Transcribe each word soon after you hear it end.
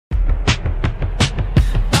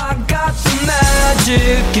the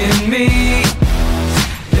magic in me.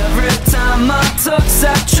 Every time I touch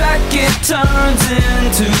that track, it turns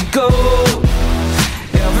into gold.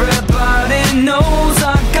 Everybody knows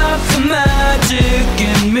I got the magic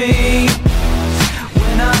in me.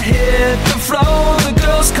 When I hit the floor, the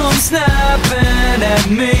girls come snapping at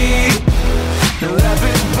me. Now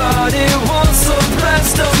everybody wants a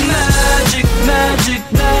blast of magic, magic,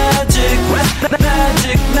 magic, magic,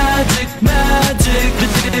 magic, magic, magic,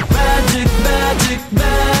 magic,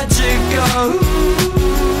 magic, oh.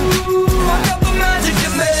 I got the magic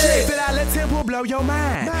in me. But I let tempo blow your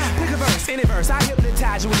mind. Pick a verse, any verse, I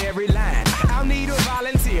hypnotize you with every line. I'll need a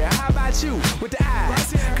volunteer. How about you with the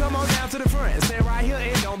eyes? Come on down to the front, stand right here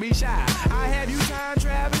and don't be shy. I have you time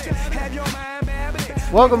traveling, have your mind babbling.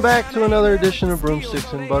 Welcome back to another edition of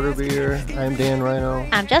Broomsticks and Butterbeer. I'm Dan Rhino.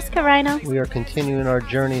 I'm Jessica Rhino. We are continuing our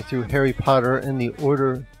journey through Harry Potter and the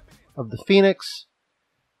Order of the Phoenix.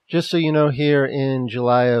 Just so you know, here in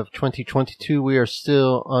July of 2022, we are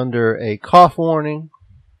still under a cough warning.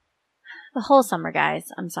 The whole summer, guys.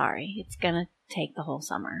 I'm sorry. It's going to take the whole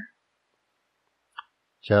summer.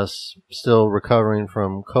 Just still recovering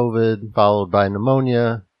from COVID, followed by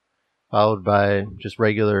pneumonia, followed by just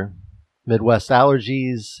regular Midwest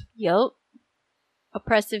allergies. Yup.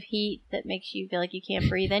 Oppressive heat that makes you feel like you can't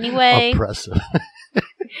breathe anyway. Oppressive.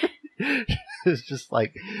 It's just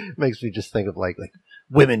like, makes me just think of like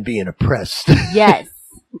women being oppressed. Yes.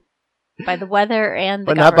 By the weather and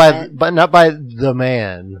the government. Not by the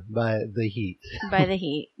man, by the heat. By the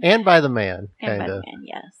heat. And by the man. And by the man,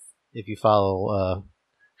 yes. If you follow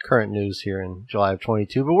current news here in July of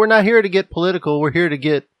 22. But we're not here to get political. We're here to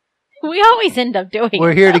get... We always end up doing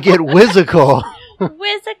We're here to get whizzical.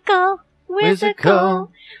 Whizzical. Let's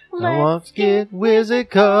get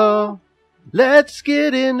whizzical. Let's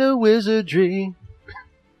get into wizardry.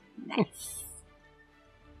 Nice.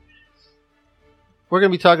 We're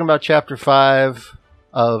going to be talking about Chapter 5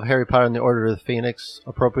 of Harry Potter and the Order of the Phoenix,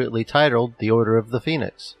 appropriately titled The Order of the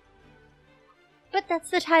Phoenix. But that's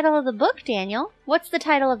the title of the book, Daniel. What's the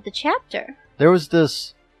title of the chapter? There was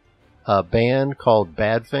this band called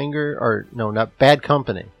Badfinger, or no, not Bad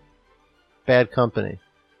Company. Bad Company.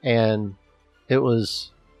 And there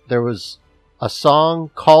was a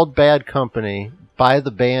song called Bad Company by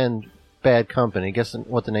the band Bad Company. Guess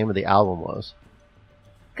what the name of the album was?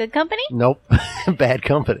 Good Company? Nope. Bad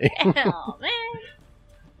Company. Oh, man.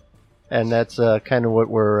 And that's kind of what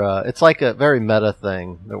we're... it's like a very meta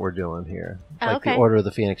thing that we're doing here. Like okay. The Order of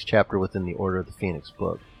the Phoenix chapter within the Order of the Phoenix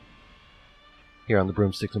book. Here on the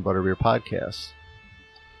Broomsticks and Butterbeer podcast.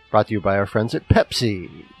 Brought to you by our friends at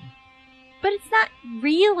Pepsi. But it's not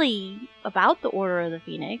really about the Order of the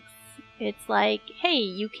Phoenix. It's like, hey,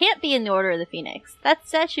 you can't be in the Order of the Phoenix.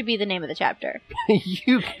 That should be the name of the chapter.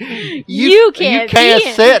 You can't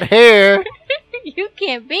sit here. You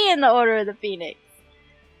can't be in the Order of the Phoenix.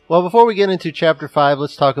 Well, before we get into Chapter 5,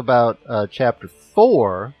 let's talk about Chapter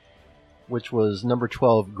 4, which was number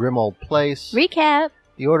 12, Grimmauld Place. Recap.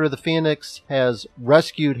 The Order of the Phoenix has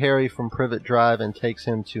rescued Harry from Privet Drive and takes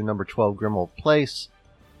him to number 12, Grimmauld Place,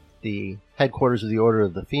 the headquarters of the Order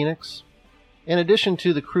of the Phoenix. In addition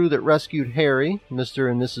to the crew that rescued Harry,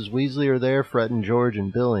 Mr. and Mrs. Weasley are there, Fred and George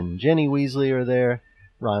and Bill and Ginny Weasley are there,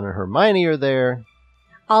 Ron and Hermione are there.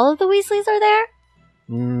 All of the Weasleys are there?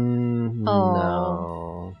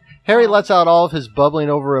 No. Harry lets out all of his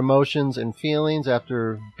bubbling over emotions and feelings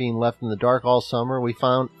after being left in the dark all summer. We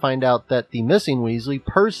find out that the missing Weasley,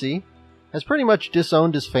 Percy, has pretty much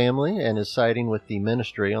disowned his family and is siding with the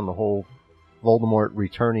Ministry on the whole Voldemort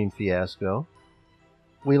returning fiasco.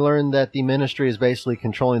 We learn that the Ministry is basically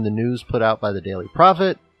controlling the news put out by the Daily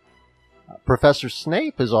Prophet. Professor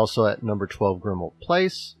Snape is also at number 12 Grimmauld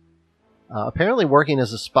Place, apparently working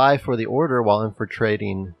as a spy for the Order while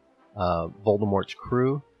infiltrating Voldemort's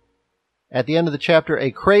crew. At the end of the chapter, a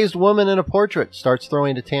crazed woman in a portrait starts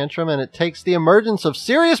throwing a tantrum, and it takes the emergence of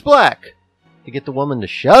Sirius Black to get the woman to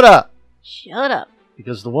shut up. Shut up.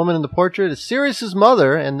 Because the woman in the portrait is Sirius's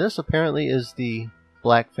mother, and this apparently is the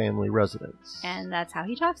Black family residence. And that's how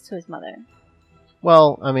he talks to his mother.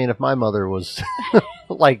 Well, I mean, if my mother was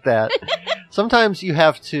like that, sometimes you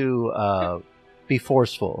have to be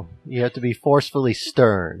forceful. You have to be forcefully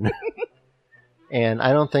stern. And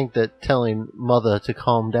I don't think that telling Mother to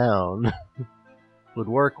calm down would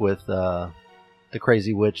work with the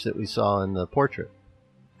crazy witch that we saw in the portrait.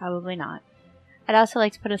 Probably not. I'd also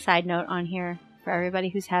like to put a side note on here for everybody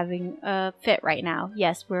who's having a fit right now.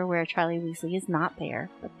 Yes, we're aware Charlie Weasley is not there,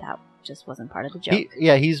 but that just wasn't part of the joke.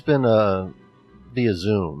 He's been via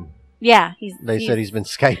Zoom. Yeah, They said he's been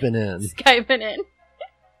Skyping in. Skyping in.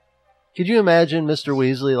 Could you imagine Mr.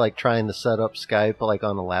 Weasley like trying to set up Skype like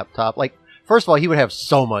on a laptop? Like, first of all, he would have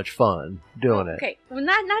so much fun doing it. Okay, well,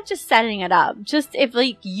 not just setting it up. Just if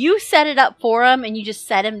like you set it up for him and you just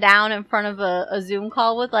set him down in front of a Zoom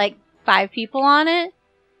call with like 5 people on it,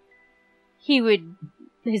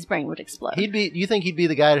 his brain would explode. You think he'd be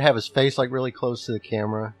the guy to have his face like really close to the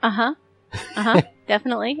camera?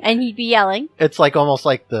 Definitely. And he'd be yelling. It's like almost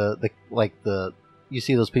like the you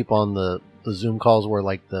see those people on the Zoom calls where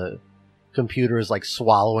like the computer is like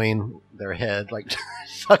swallowing their head, like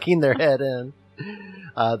sucking their head in.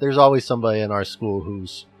 There's always somebody in our school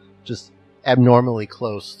who's just abnormally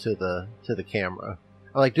close to the camera.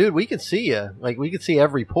 I'm like, dude, we can see you. Like, we can see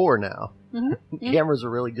every pore now. Mm-hmm. Cameras are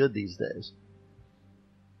really good these days.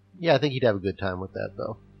 Yeah, I think he'd have a good time with that,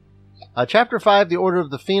 though. Chapter 5, The Order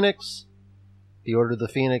of the Phoenix. The Order of the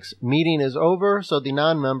Phoenix meeting is over, so the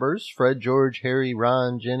non-members, Fred, George, Harry,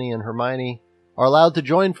 Ron, Ginny, and Hermione, are allowed to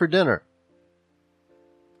join for dinner.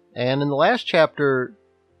 And in the last chapter,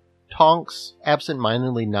 Tonks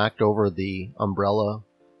absent-mindedly knocked over the umbrella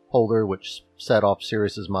holder, which set off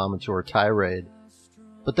Sirius's mom into her tirade.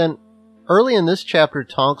 But then, early in this chapter,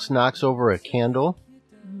 Tonks knocks over a candle,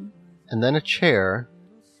 and then a chair.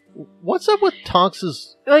 What's up with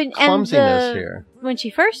Tonks' clumsiness here? When she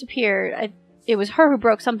first appeared, it was her who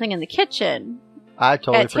broke something in the kitchen. I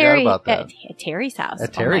totally forgot about that. At Terry's house.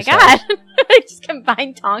 At Terry's house. Oh my god. I just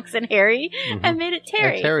combined Tonks and Harry and made it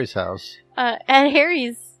Terry. At Terry's house. At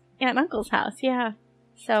Harry's aunt and uncle's house, yeah.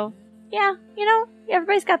 So, yeah,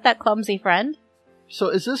 everybody's got that clumsy friend. So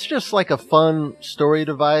is this just like a fun story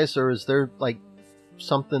device, or is there like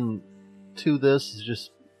something to this? It's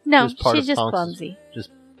just no, part she's of just Tonks' clumsy.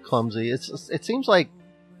 Just clumsy. It seems like,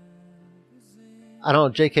 I don't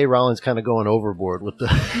know, J.K. Rowling's kind of going overboard with the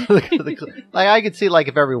like, I could see like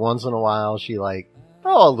if every once in a while she like,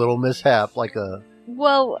 a little mishap, like a...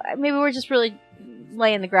 Well, maybe we're just really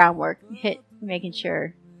laying the groundwork, making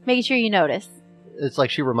sure you notice. It's like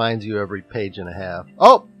she reminds you every page and a half.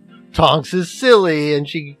 Oh, Tonks is silly, and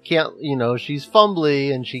she can't, she's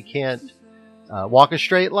fumbly, and she can't walk a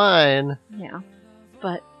straight line. Yeah,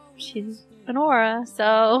 but she's an aura,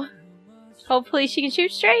 so hopefully she can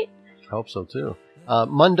shoot straight. Hope so, too.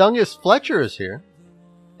 Mundungus Fletcher is here,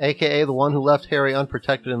 a.k.a. the one who left Harry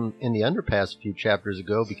unprotected in the underpass a few chapters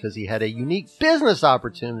ago because he had a unique business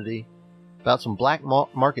opportunity about some black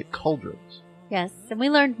market cauldrons. Yes, and we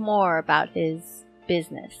learned more about his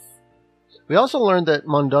business. We also learned that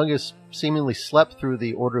Mundungus seemingly slept through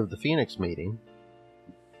the Order of the Phoenix meeting.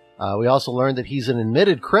 We also learned that he's an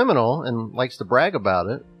admitted criminal and likes to brag about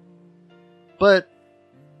it. But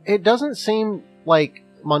it doesn't seem like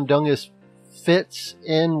Mundungus fits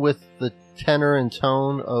in with the tenor and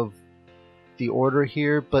tone of the Order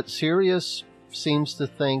here, but Sirius seems to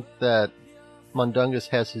think that Mundungus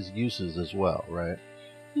has his uses as well, right?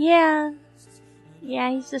 Yeah,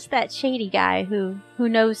 he's just that shady guy who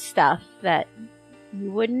knows stuff that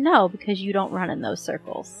you wouldn't know because you don't run in those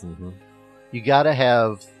circles. Mm-hmm. You gotta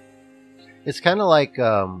have... It's kind of like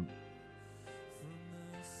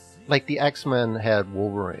the X-Men had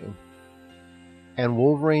Wolverine. And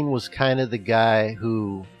Wolverine was kind of the guy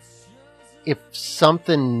who, if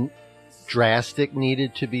something drastic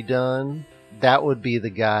needed to be done, that would be the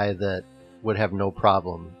guy that would have no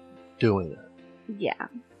problem doing it. Yeah.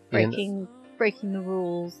 Breaking the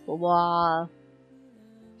rules, the law.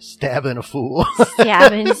 Stabbing a fool.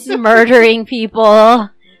 Murdering people.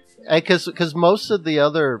 Because most of the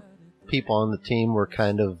other people on the team were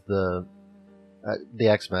kind of the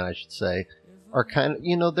X-Men, I should say, are kind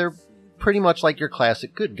of, they're pretty much like your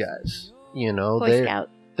classic good guys. Boy Scout.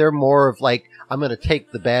 They're more of like, I'm going to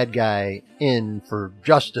take the bad guy in for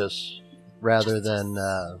justice rather than,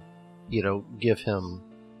 give him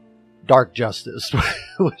dark justice,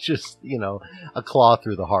 which is, a claw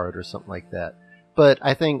through the heart or something like that. But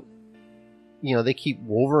I think, they keep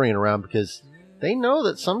Wolverine around because they know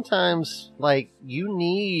that sometimes, you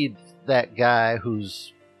need that guy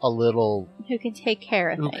who's a little... Who can take care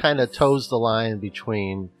of who things. Who kind of toes the line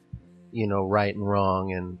between, right and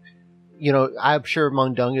wrong. And, I'm sure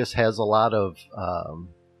Mundungus has a lot of,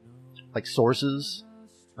 sources.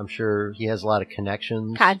 I'm sure he has a lot of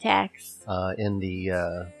connections. Contacts. In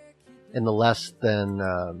the less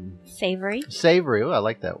than... Savory. Savory. Oh, I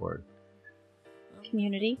like that word.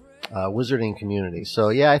 Community. Wizarding community. So,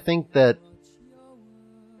 yeah, I think that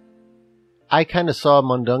I kind of saw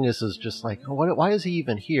Mundungus as just like, why is he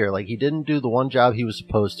even here? Like, he didn't do the one job he was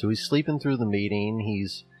supposed to. He's sleeping through the meeting.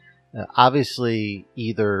 He's obviously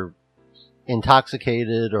either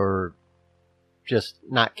intoxicated or just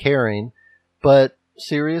not caring. But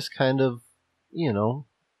Sirius kind of,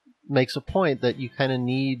 makes a point that you kind of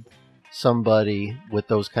need somebody with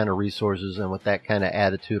those kind of resources and with that kind of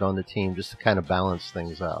attitude on the team just to kind of balance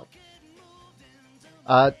things out.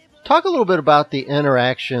 Talk a little bit about the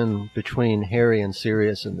interaction between Harry and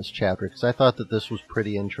Sirius in this chapter, because I thought that this was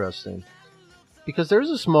pretty interesting. Because there's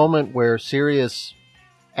this moment where Sirius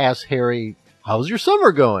asks Harry, "How's your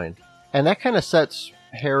summer going?" And that kind of sets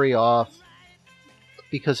Harry off,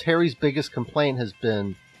 because Harry's biggest complaint has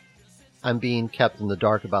been, "I'm being kept in the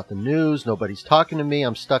dark about the news. Nobody's talking to me.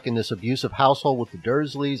 I'm stuck in this abusive household with the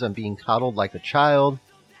Dursleys. I'm being coddled like a child."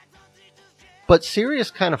 But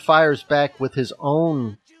Sirius kind of fires back with his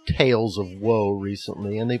own tales of woe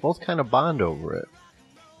recently, and they both kind of bond over it.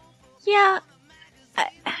 Yeah.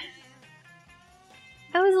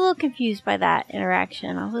 I was a little confused by that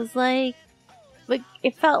interaction. I was like,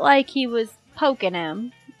 it felt like he was poking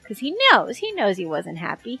him, because he knows he wasn't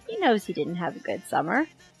happy. He knows he didn't have a good summer.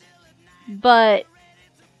 But,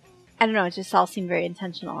 I don't know, it just all seemed very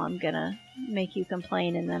intentional. I'm gonna make you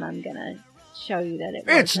complain, and then I'm gonna show you that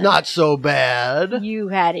It's not so bad. You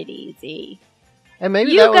had it easy. And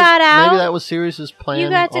maybe You that got out. Maybe that was Sirius's plan. You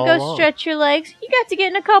got to all go along. stretch your legs. You got to get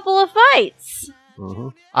in a couple of fights. Mm-hmm.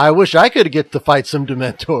 I wish I could get to fight some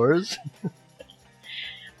Dementors.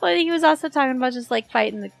 Well, he was also talking about just like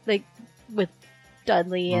fighting with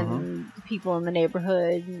Dudley and the people in the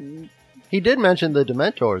neighborhood. And... He did mention the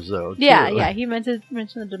Dementors, though. Too. Yeah, he meant to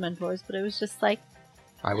mention the Dementors, but it was just like,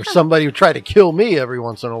 I wish somebody would try to kill me every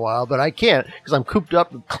once in a while, but I can't because I'm cooped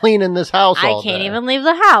up cleaning this house all I can't day. even leave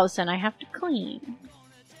the house, and I have to clean.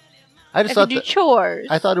 I just I have thought to do chores.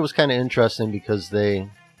 I thought it was kind of interesting because I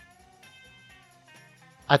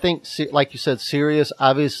think, like you said, Sirius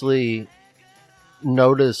obviously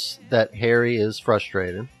noticed that Harry is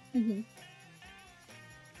frustrated. Mm-hmm.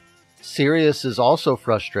 Sirius is also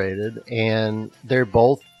frustrated, and they're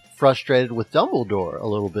both frustrated with Dumbledore a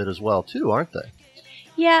little bit as well, too, aren't they?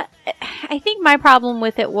 Yeah, I think my problem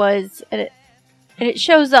with it was, and it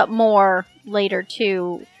shows up more later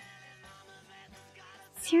too.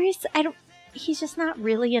 Sirius, he's just not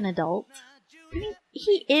really an adult. I mean,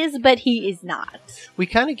 he is, but he is not. We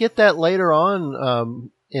kind of get that later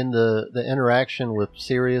on in the interaction with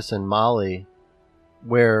Sirius and Molly,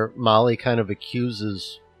 where Molly kind of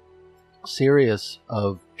accuses Sirius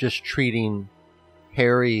of just treating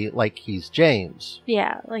Harry like he's James.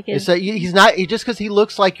 Yeah, like it's that he's not. Just because he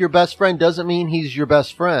looks like your best friend doesn't mean he's your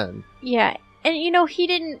best friend. Yeah, and he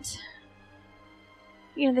didn't.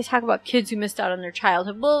 They talk about kids who missed out on their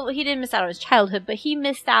childhood. Well, he didn't miss out on his childhood, but he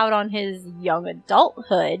missed out on his young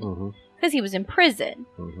adulthood because he was in prison.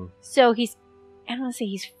 Mm-hmm. So I don't want to say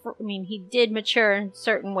he did mature in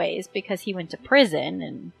certain ways because he went to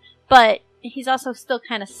prison, but he's also still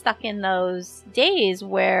kind of stuck in those days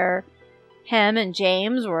where him and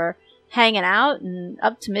James were hanging out and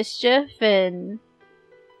up to mischief, and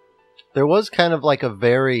there was kind of like a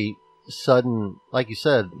very sudden, like you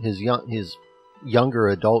said, his younger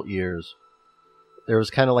adult years. There was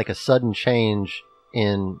kind of like a sudden change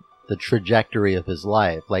in the trajectory of his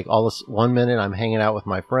life. Like one minute I'm hanging out with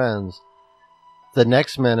my friends, the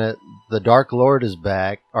next minute the Dark Lord is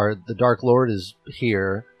back, or the Dark Lord is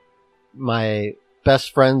here. My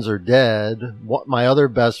best friends are dead. My other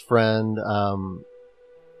best friend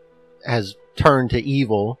has turned to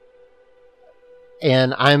evil,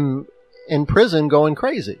 and I'm in prison going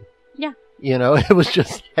crazy. Yeah. It was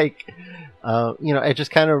just like, it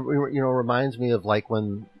just kind of, reminds me of like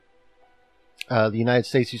when the United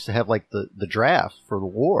States used to have like the draft for the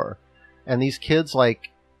war, and these kids like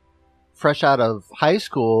fresh out of high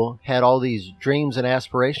school had all these dreams and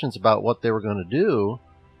aspirations about what they were going to do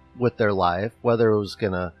with their life, whether it was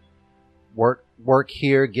going to work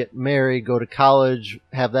here, get married, go to college,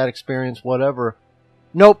 have that experience, whatever.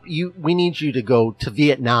 Nope, we need you to go to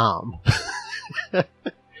Vietnam.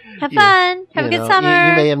 Have fun. Have a good summer.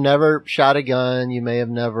 You may have never shot a gun. You may have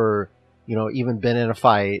never, even been in a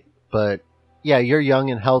fight. But yeah, you're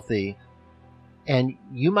young and healthy, and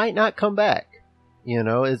you might not come back.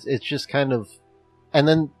 It's just kind of, and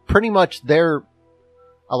then pretty much a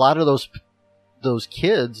lot of those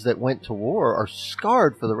kids that went to war are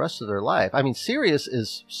scarred for the rest of their life. I mean, Sirius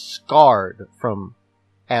is scarred from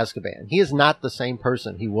Azkaban. He is not the same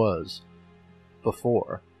person he was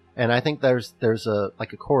before. And I think there's a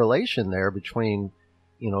correlation there between,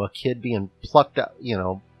 a kid being plucked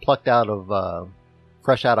out of,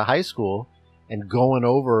 fresh out of high school and going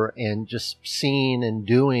over and just seeing and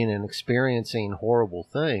doing and experiencing horrible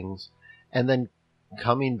things, and then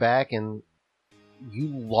coming back and you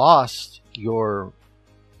lost your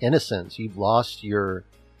innocence. You've lost your,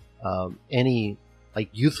 any like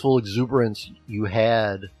youthful exuberance you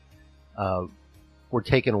had, were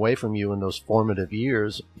taken away from you in those formative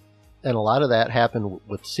years. And a lot of that happened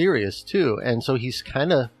with Sirius, too. And so he's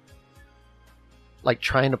kind of like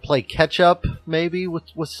trying to play catch up, maybe,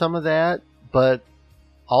 with some of that. But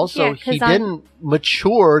also, he didn't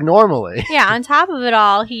mature normally. Yeah, on top of it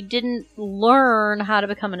all, he didn't learn how to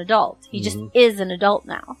become an adult. He just is an adult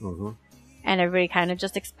now. Mm-hmm. And everybody kind of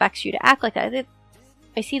just expects you to act like that.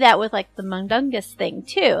 I see that with, like, the Mundungus thing,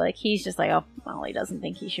 too. Like, he's just like, oh, Molly doesn't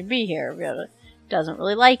think he should be here. Doesn't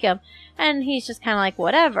really like him. And he's just kind of like,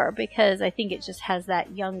 whatever. Because I think it just has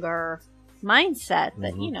that younger mindset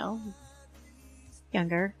that, you know,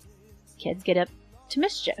 younger kids get up to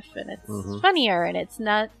mischief. And it's funnier. And it's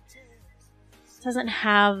not... doesn't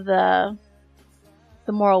have the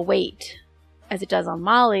moral weight as it does on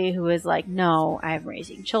Molly, who is like, no, I'm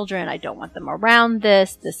raising children. I don't want them around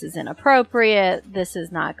this. This is inappropriate. This is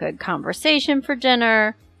not good conversation for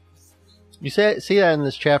dinner. You see that in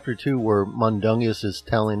this chapter, too, where Mundungus is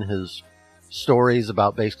telling his stories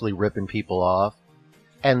about basically ripping people off.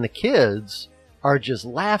 And the kids are just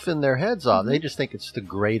laughing their heads off. They just think it's the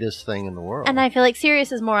greatest thing in the world. And I feel like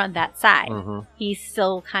Sirius is more on that side. He's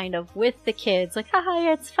still kind of with the kids, like, haha,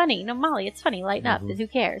 yeah, it's funny. No, Molly, it's funny. Lighten up. Who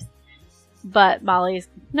cares? But Molly's,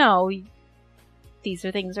 no, these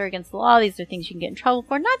are things that are against the law. These are things you can get in trouble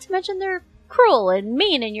for. Not to mention they're cruel and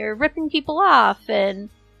mean and you're ripping people off. And,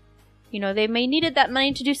 you know, they may needed that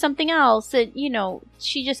money to do something else. And, you know,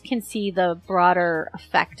 she just can see the broader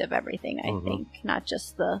effect of everything, I think. Not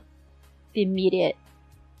just the immediate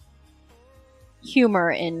humor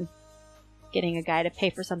in getting a guy to pay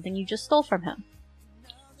for something you just stole from him.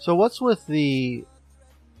 So what's with the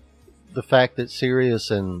fact that Sirius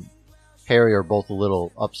and Harry are both a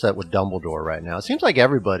little upset with Dumbledore right now? It seems like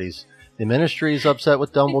everybody's. The Ministry's upset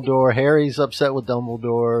with Dumbledore. Harry's upset with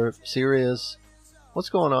Dumbledore. Sirius. What's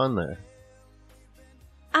going on there?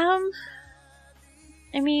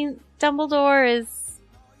 I mean, Dumbledore is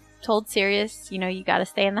told Sirius, you know, you gotta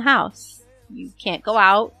stay in the house. You can't go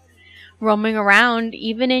out roaming around,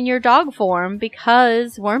 even in your dog form,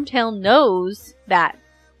 because Wormtail knows that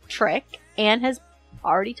trick and has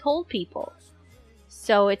already told people.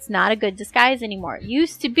 So it's not a good disguise anymore. It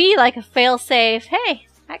used to be like a fail-safe, hey,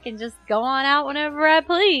 I can just go on out whenever I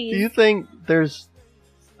please. Do you think there's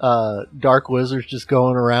dark wizards just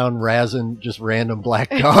going around razzing just random black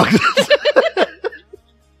dogs?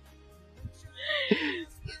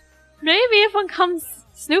 Maybe if one comes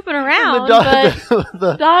snooping around,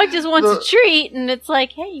 the dog just wants a treat, and it's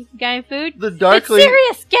like, hey, you got any food? It's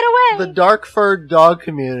Sirius, get away! The dark-furred dog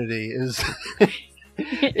community is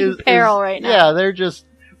in peril right now. Yeah, they're just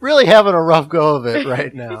really having a rough go of it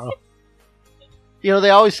right now. You know, they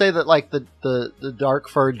always say that, like, the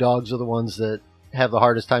dark-furred dogs are the ones that have the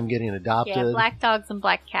hardest time getting adopted. Yeah, black dogs and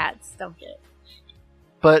black cats don't get it.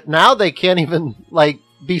 But now they can't even, like,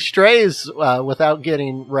 be strays without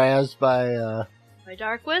getting razzed by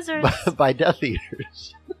dark wizards. by Death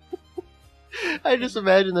Eaters. I just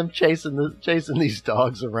imagine them chasing these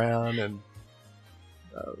dogs around, and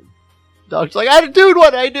dog's like, I do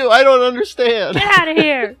what I do. I don't understand. Get out of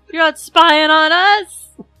here. You're not spying on us.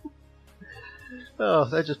 Oh,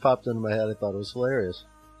 that just popped into my head. I thought it was hilarious.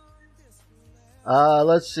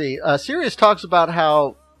 Let's see. Sirius talks about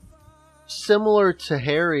how, similar to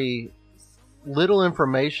Harry, little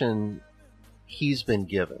information he's been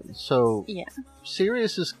given. So, yeah.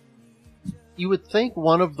 Sirius is, you would think,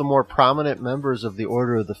 one of the more prominent members of the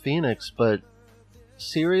Order of the Phoenix, but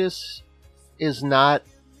Sirius is not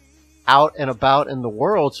out and about in the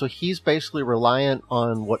world, so he's basically reliant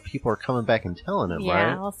on what people are coming back and telling him, right?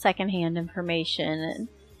 Yeah, all secondhand information. And,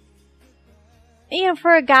 you know,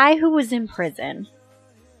 for a guy who was in prison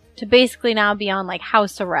to basically now be on, like,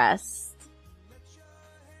 house arrest,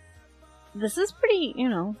 this is pretty, you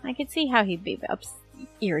know, I could see how he'd be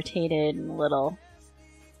irritated and a little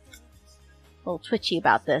twitchy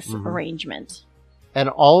about this arrangement. And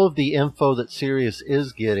all of the info that Sirius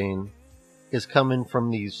is getting is coming from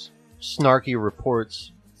these snarky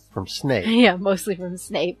reports from Snape. Yeah, mostly from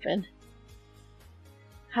Snape, and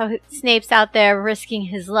how Snape's out there risking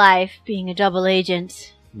his life being a double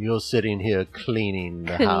agent. You're sitting here cleaning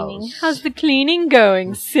the house. How's the cleaning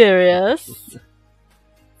going, Sirius?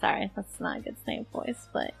 Sorry, that's not a good Snape voice,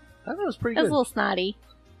 but I thought it was pretty good. It was a little snotty.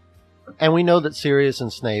 And we know that Sirius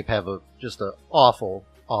and Snape have just an awful,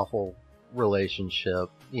 awful relationship,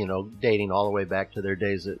 you know, dating all the way back to their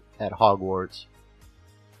days at Hogwarts.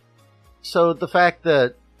 So the fact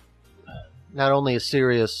that not only is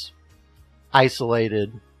Sirius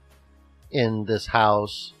isolated in this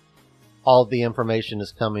house, all of the information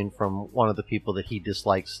is coming from one of the people that he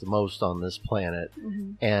dislikes the most on this planet.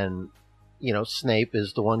 And Snape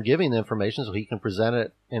is the one giving the information, so he can present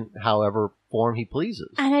it in however form he pleases.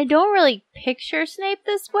 And I don't really picture Snape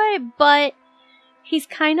this way, but he's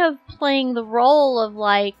kind of playing the role of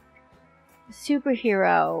like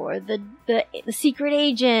superhero or the secret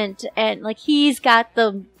agent, and like he's got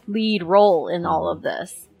the lead role in all of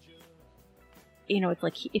this. It's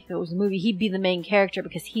like if it was a movie, he'd be the main character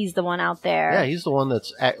because he's the one out there. Yeah, he's the one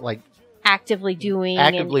that's actively doing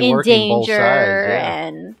actively and in working danger both sides,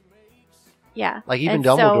 and yeah. Like even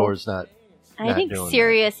Dumbledore's not. I think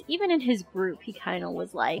Sirius, even in his group, he kind of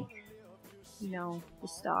was like, the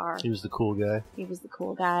star. He was the cool guy. He was the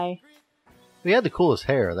cool guy. He had the coolest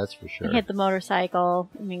hair, that's for sure. He had the motorcycle.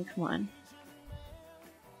 I mean, come on.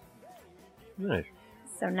 Nice.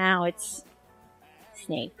 So now it's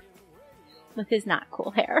Snape with his not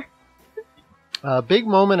cool hair. A big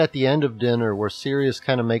moment at the end of dinner where Sirius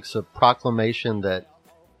kind of makes a proclamation that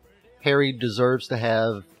Harry deserves to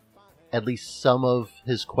have at least some of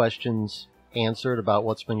his questions answered about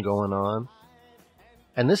what's been going on.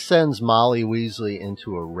 And this sends Molly Weasley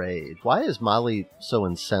into a rage. Why is Molly so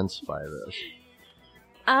incensed by this?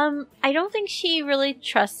 I don't think she really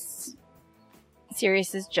trusts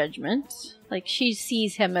Sirius's judgment. Like, she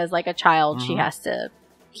sees him as like a child she has to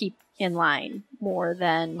keep in line more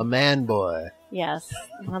than... a man boy. Yes.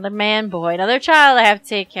 Another man boy. Another child I have to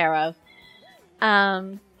take care of.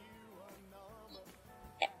 And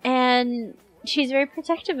she's very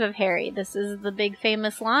protective of Harry. This is the big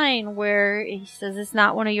famous line where he says it's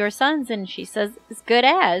not one of your sons, and she says it's good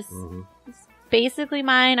as. It's basically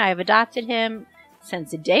mine. I've adopted him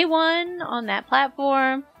since day one on that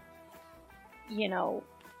platform.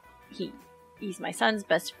 He's my son's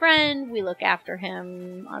best friend. We look after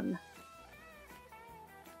him on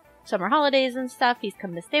summer holidays and stuff. He's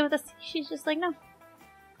come to stay with us. She's just like, no,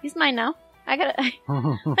 he's mine now. I can't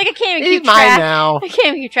even keep track. Now. I can't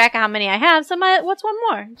even keep track of how many I have. So what's one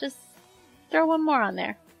more? Just throw one more on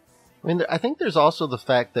there. I mean, I think there's also the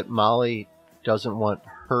fact that Molly doesn't want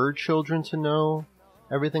her children to know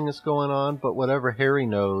everything that's going on, but whatever Harry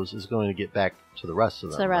knows is going to get back to the rest of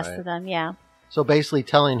them. To the rest of them, yeah. So basically,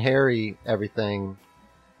 telling Harry everything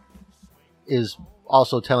is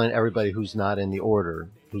also telling everybody who's not in the order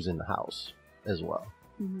who's in the house as well.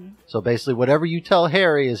 So basically, whatever you tell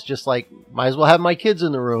Harry is just like, might as well have my kids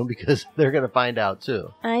in the room because they're going to find out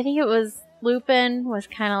too. And I think it was Lupin was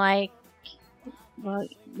kind of like, well,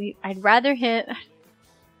 I'd rather him.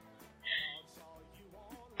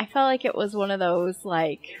 I felt like it was one of those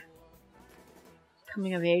like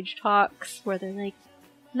coming of age talks where they're like,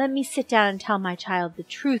 let me sit down and tell my child the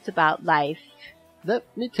truth about life. Let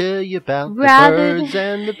me tell you about the birds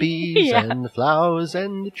and the bees and the flowers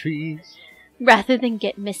and the trees. Rather than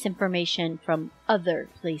get misinformation from other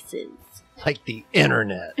places. Like the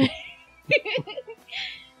internet.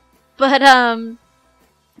 But,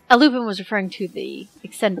 Lupin was referring to the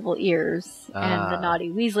extendable ears and the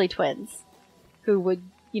naughty Weasley twins, who would,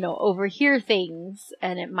 overhear things,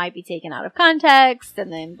 and it might be taken out of context,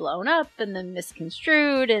 and then blown up, and then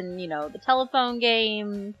misconstrued, and, the telephone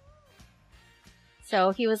game.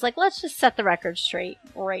 So he was like, let's just set the record straight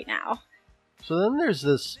right now. So then there's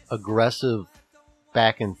this aggressive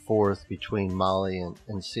back and forth between Molly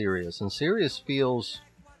and Sirius. And Sirius feels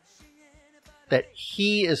that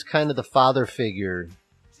he is kind of the father figure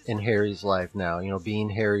in Harry's life now,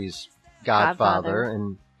 being Harry's godfather.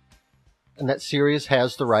 And that Sirius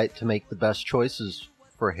has the right to make the best choices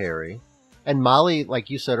for Harry. And Molly,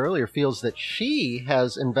 like you said earlier, feels that she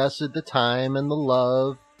has invested the time and the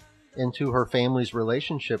love into her family's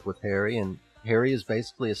relationship with Harry, and Harry is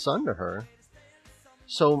basically a son to her.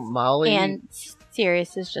 So Molly... And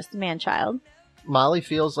Sirius is just a man-child. Molly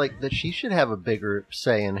feels like that she should have a bigger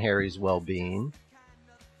say in Harry's well-being.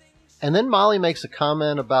 And then Molly makes a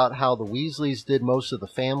comment about how the Weasleys did most of the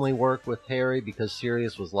family work with Harry because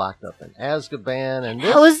Sirius was locked up in Azkaban. And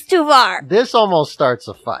that was too far. This almost starts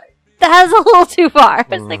a fight. That was a little too far.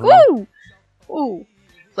 It's like, woo! Ooh.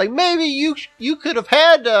 It's like, maybe you could have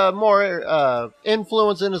had more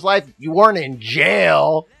influence in his life if you weren't in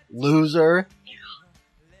jail, loser.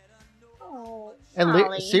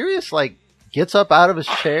 And Sirius, gets up out of his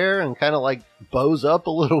chair and kind of, bows up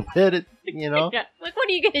a little bit, Yeah. Like, what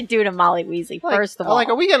are you going to do to Molly Weasley, first of all?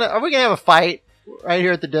 Are we gonna have a fight right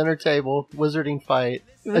here at the dinner table? Wizarding fight?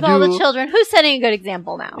 With all the children. Who's setting a good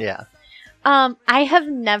example now? Yeah. I have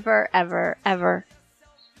never, ever, ever,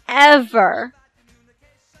 ever,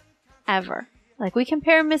 we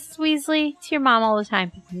compare Mrs. Weasley to your mom all the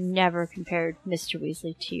time, but never compared Mr.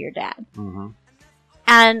 Weasley to your dad. Mm-hmm.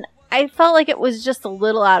 And I felt like it was just a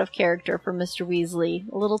little out of character for Mr.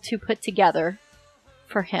 Weasley, a little too put together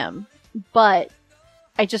for him. But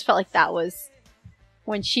I just felt like that was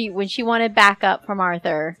when she wanted backup from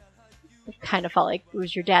Arthur. It kind of felt like it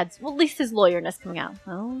was your dad's. Well, at least his lawyerness coming out.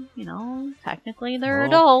 Well, technically they're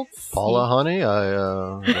adults. Paula, honey,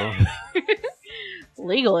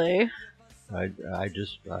 Legally. I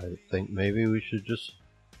think maybe we should just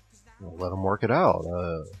let them work it out.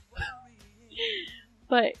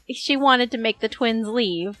 But she wanted to make the twins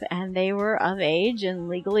leave, and they were of age and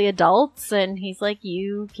legally adults, and he's like,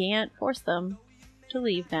 you can't force them to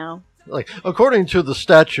leave now. Like, according to the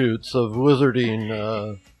statutes of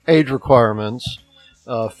wizarding age requirements,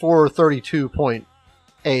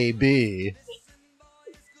 432.AB,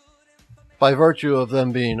 by virtue of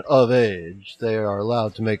them being of age, they are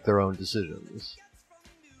allowed to make their own decisions.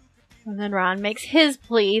 And then Ron makes his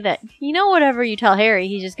plea that, whatever you tell Harry,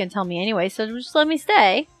 he's just going to tell me anyway, so just let me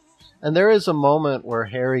stay. And there is a moment where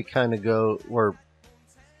Harry where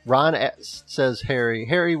Ron says,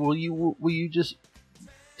 Harry, will you just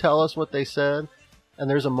tell us what they said? And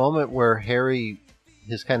there's a moment where Harry,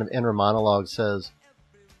 his kind of inner monologue says,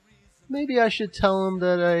 maybe I should tell him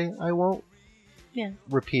that I won't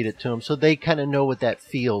repeat it to him, so they kind of know what that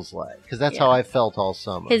feels like. Because that's how I felt all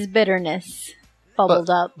summer. His bitterness bubbled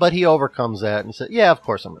up. But he overcomes that and said, yeah, of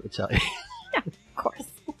course I'm going to tell you. Yeah, of course.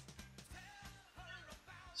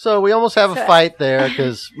 So we almost have a fight there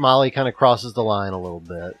because Molly kind of crosses the line a little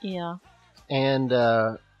bit. Yeah. And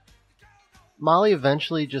Molly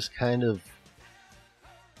eventually just kind of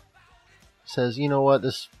says, you know what,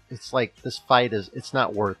 this fight it's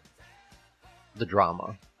not worth the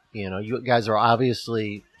drama. You guys are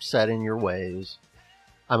obviously set in your ways.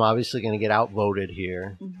 I'm obviously going to get outvoted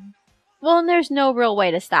here. Mm-hmm. Well, and there's no real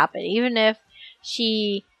way to stop it. Even if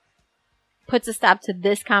she puts a stop to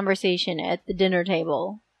this conversation at the dinner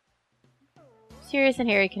table, Sirius and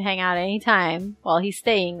Harry can hang out any time while he's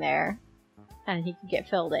staying there, and he can get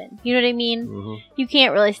filled in. You know what I mean? Mm-hmm. You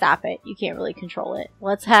can't really stop it. You can't really control it.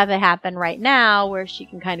 Let's have it happen right now where she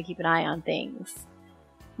can kind of keep an eye on things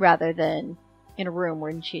rather than in a room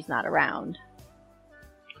when she's not around.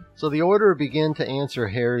 So the Order begin to answer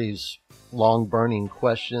Harry's long-burning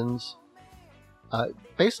questions.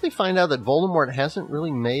 Basically find out that Voldemort hasn't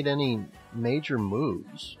really made any major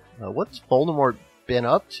moves. What's Voldemort been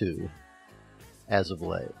up to as of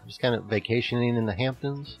late? Just kind of vacationing in the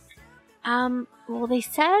Hamptons? Well, they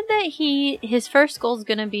said that his first goal is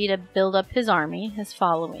going to be to build up his army, his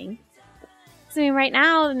following. So, right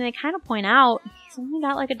now, they kind of point out he's only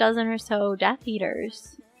got like a dozen or so Death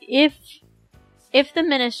Eaters. If the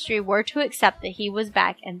Ministry were to accept that he was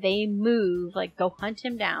back and they move, like go hunt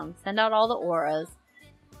him down, send out all the auras,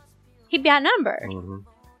 he'd be outnumbered. Mm-hmm.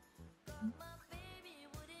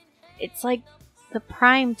 It's like the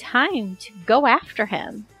prime time to go after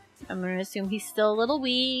him. I'm going to assume he's still a little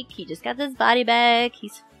weak. He just got this body back.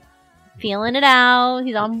 He's feeling it out.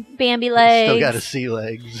 He's on Bambi legs. Still got his sea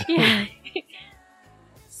legs. Yeah.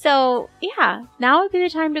 So, yeah, now would be the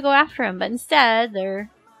time to go after him. But instead, they're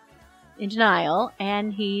in denial,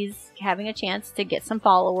 and he's having a chance to get some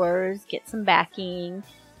followers, get some backing.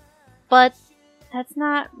 But that's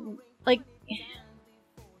not, like,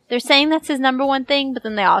 they're saying that's his number one thing, but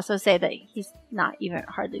then they also say that he's not even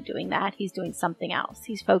hardly doing that. He's doing something else.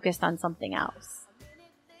 He's focused on something else.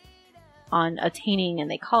 On attaining, and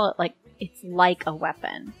they call it, like, it's like a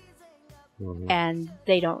weapon. Mm-hmm. And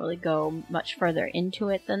they don't really go much further into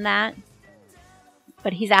it than that.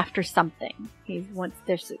 But he's after something.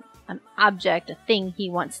 There's an object, a thing he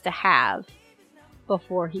wants to have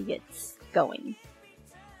before he gets going.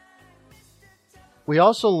 We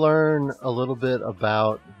also learn a little bit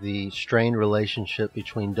about the strained relationship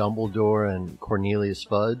between Dumbledore and Cornelius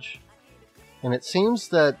Fudge. And it seems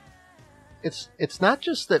that it's not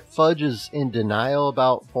just that Fudge is in denial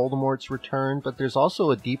about Voldemort's return, but there's also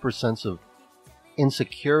a deeper sense of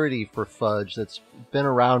insecurity for Fudge that's been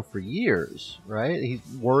around for years, right? He's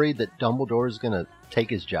worried that Dumbledore is going to take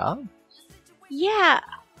his job. Yeah.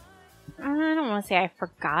 I don't want to say I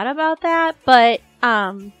forgot about that, but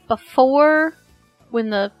before, when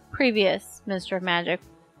the previous Minister of Magic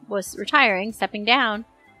was retiring, stepping down,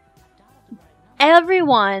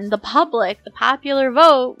 everyone, the public, the popular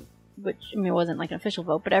vote, which, I mean, it wasn't like an official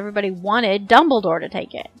vote, but everybody wanted Dumbledore to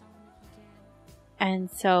take it. And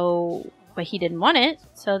so, but he didn't want it,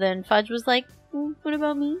 so then Fudge was like, what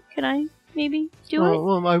about me? Can I maybe do it?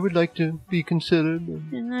 Well, I would like to be considered.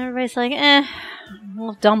 And everybody's like,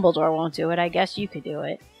 well, if Dumbledore won't do it, I guess you could do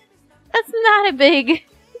it. That's not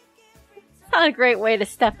not a great way to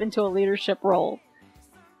step into a leadership role.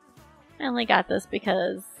 I only got this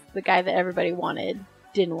because the guy that everybody wanted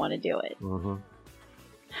didn't want to do it. Mm-hmm.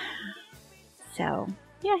 So,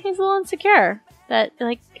 Yeah, he's a little insecure. That,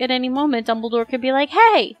 like, at any moment, Dumbledore could be like,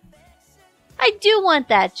 hey, I do want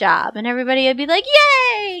that job. And everybody would be like,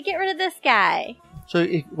 yay, get rid of this guy. So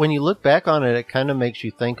when you look back on it, it kind of makes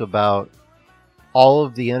you think about all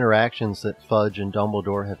of the interactions that Fudge and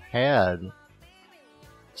Dumbledore have had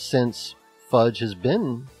since Fudge has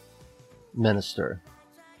been minister.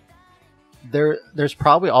 There's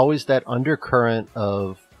probably always that undercurrent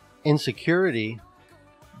of insecurity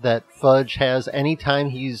that Fudge has anytime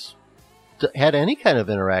he's had any kind of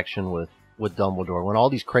interaction with Dumbledore. When all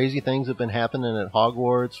these crazy things have been happening at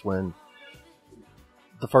Hogwarts, when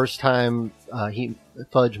the first time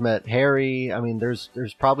Fudge met Harry, I mean,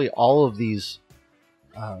 there's probably all of these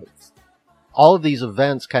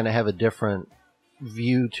events kind of have a different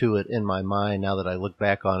view to it in my mind now that I look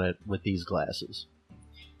back on it with these glasses.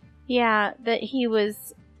 Yeah, that he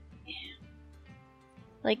was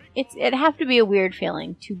like, it'd have to be a weird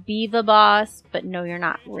feeling to be the boss, but no, you're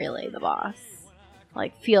not really the boss.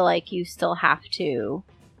 Like, feel like you still have to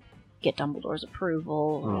get Dumbledore's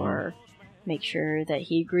approval or make sure that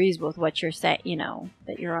he agrees with what you're saying, you know,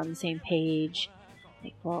 that you're on the same page.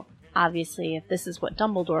 Like, well, obviously, if this is what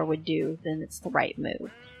Dumbledore would do, then it's the right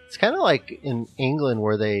move. It's kind of like in England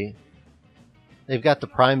where they've got the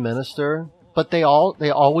Prime Minister, but they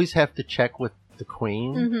always have to check with the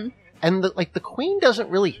Queen. Mm-hmm. And the Queen doesn't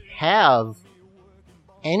really have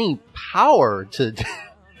any power to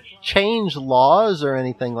change laws or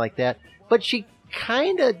anything like that. But she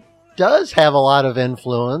kind of does have a lot of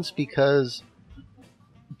influence because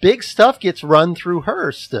big stuff gets run through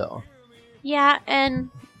her still. Yeah, and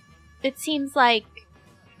it seems like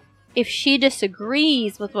if she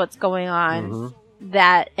disagrees with what's going on,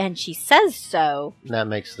 and she says so, that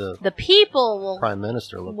makes the people will Prime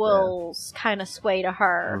Minister will kind of sway to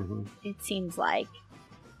her. It seems like,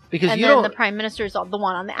 because and then the Prime Minister is the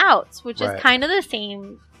one on the outs, which is kind of the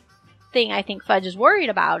same thing. I think Fudge is worried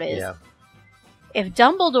about is if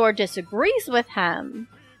Dumbledore disagrees with him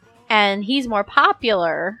and he's more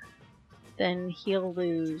popular, then he'll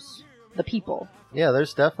lose the people. Yeah,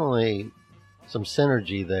 there's definitely some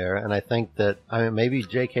synergy there, and I think that maybe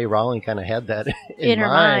J.K. Rowling kind of had that in her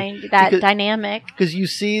mind, that dynamic. Because you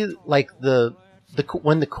see, like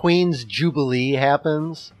when the Queen's Jubilee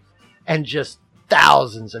happens, and just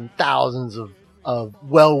thousands and thousands of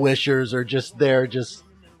well-wishers are just there, just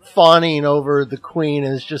fawning over the Queen,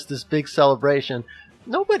 and it's just this big celebration.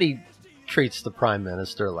 Nobody treats the Prime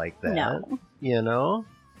Minister like that. No. You know,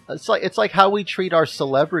 it's like how we treat our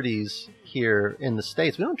celebrities here in the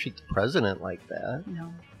States. We don't treat the president like that.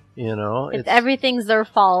 No. You know, everything's their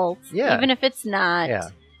fault. Yeah. Even if it's not. Yeah.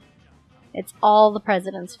 It's all the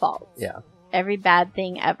president's fault. Yeah. Every bad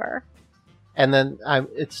thing ever. And then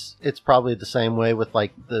it's probably the same way with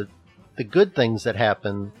like the good things that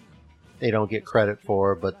happen. They don't get credit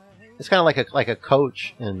for, but it's kind of like a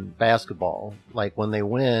coach in basketball. Like when they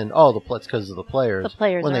win, it's because of the players. The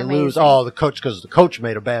players. When are they amazing. lose, the coach, because the coach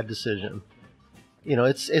made a bad decision. You know,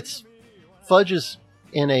 it's Fudge is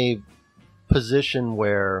in a position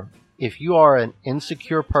where if you are an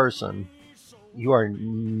insecure person, you are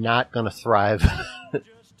not going to thrive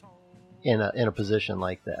in a position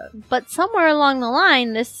like that. But somewhere along the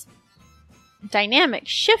line, this dynamic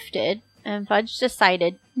shifted, and Fudge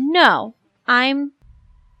decided, no,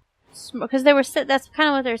 because that's kind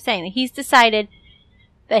of what they're saying. He's decided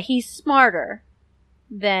that he's smarter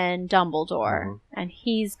than Dumbledore, and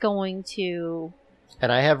he's going to.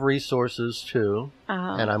 And I have resources too,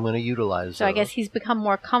 and I'm going to utilize so those. I guess he's become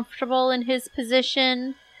more comfortable in his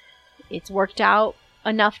position. It's worked out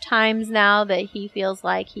enough times now that he feels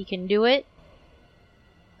like he can do it.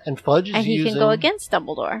 And Fudge is can go against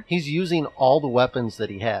Dumbledore. He's using all the weapons that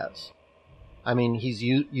he has. I mean, he's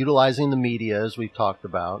utilizing the media, as we've talked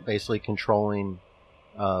about, basically controlling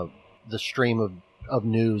the stream of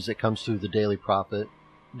news that comes through the Daily Prophet.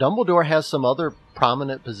 Dumbledore has some other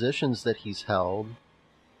prominent positions that he's held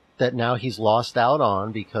that now he's lost out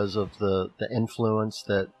on because of the influence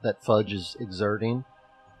that Fudge is exerting.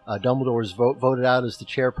 Dumbledore is voted out as the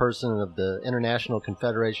chairperson of the International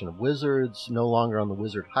Confederation of Wizards, no longer on the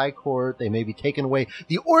Wizard High Court. They may be taking away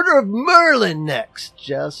the Order of Merlin next,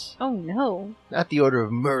 Jess. Oh, no. Not the Order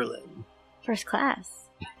of Merlin. First class.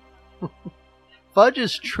 Fudge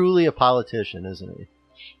is truly a politician, isn't he?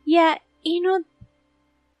 Yeah, you know,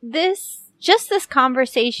 this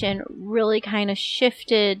conversation really kind of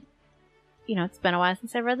shifted. You know, it's been a while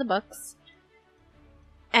since I read the books.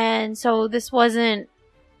 And so this wasn't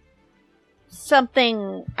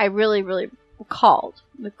something I really, really recalled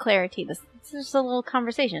with clarity. This is just a little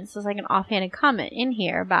conversation. This is like an offhanded comment in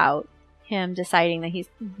here about him deciding that he's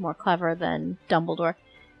more clever than Dumbledore.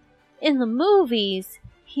 In the movies,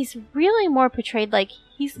 he's really more portrayed like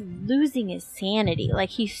he's losing his sanity. Like,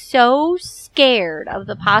 he's so scared of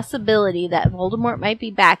the possibility that Voldemort might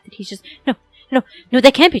be back that he's just, no,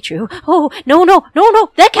 that can't be true. Oh, no,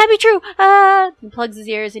 that can't be true. He plugs his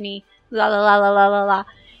ears and he la la la la la la la.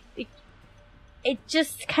 It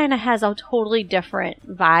just kind of has a totally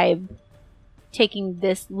different vibe, taking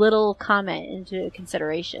this little comment into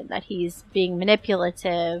consideration, that he's being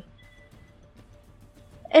manipulative.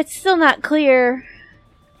 It's still not clear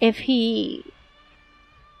if he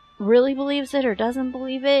really believes it or doesn't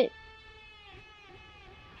believe it,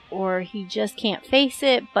 or he just can't face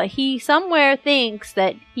it, but he somewhere thinks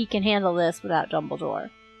that he can handle this without Dumbledore.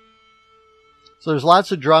 So there's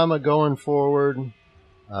lots of drama going forward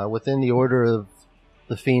within the Order of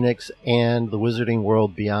the Phoenix and the Wizarding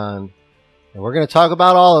World beyond. And we're going to talk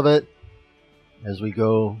about all of it as we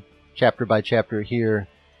go chapter by chapter here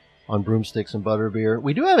on Broomsticks and Butterbeer.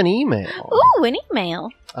 We do have an email. Ooh, an email.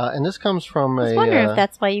 And this comes from I was wondering if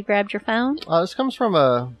that's why you grabbed your phone. This comes from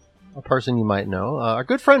a person you might know. Our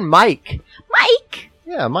good friend Mike. Mike!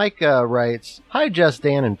 Yeah, Mike writes, "Hi, Jess,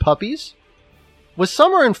 Dan, and puppies. With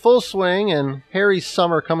summer in full swing and Harry's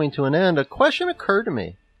summer coming to an end, a question occurred to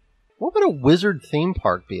me. What would a wizard theme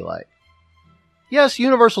park be like? Yes,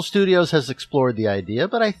 Universal Studios has explored the idea,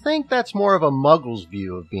 but I think that's more of a muggle's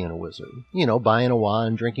view of being a wizard. You know, buying a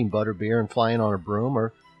wand, drinking butterbeer, and flying on a broom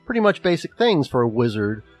are pretty much basic things for a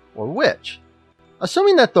wizard or witch.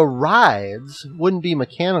 Assuming that the rides wouldn't be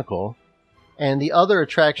mechanical and the other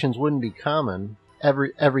attractions wouldn't be common,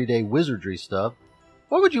 everyday wizardry stuff,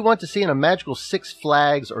 what would you want to see in a magical Six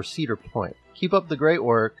Flags or Cedar Point? Keep up the great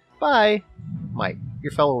work. Bye." Mike,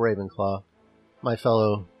 your fellow Ravenclaw, my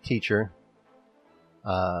fellow teacher,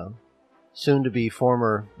 soon to be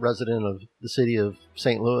former resident of the city of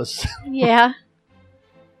St. Louis. Yeah.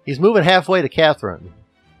 He's moving halfway to Catherine.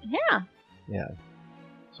 Yeah. Yeah.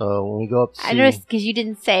 So when we go up to see... I noticed because you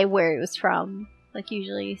didn't say where it was from. Like,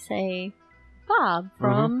 usually you say Bob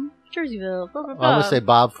from Jerseyville. Blah, blah, blah. I'm going to say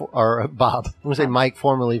Bob. I'm going to say Mike,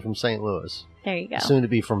 formerly from St. Louis. There you go. Soon to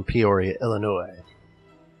be from Peoria, Illinois.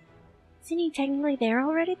 Isn't he technically there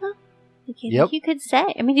already, though? Yep. You could say.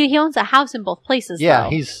 I mean, he owns a house in both places, Yeah,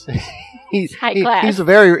 though. he's high class. He's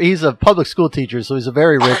a public school teacher, so he's a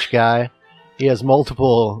very rich guy. He has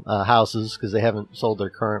multiple houses because they haven't sold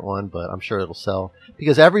their current one, but I'm sure it'll sell.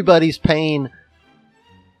 Because everybody's paying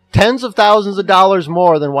tens of thousands of dollars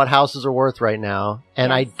more than what houses are worth right now,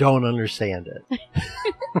 and I don't understand it.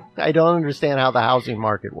 I don't understand how the housing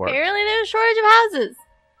market works. Apparently there's a shortage of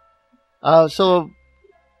houses. So,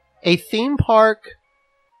 a theme park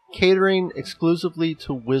catering exclusively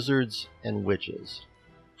to wizards and witches.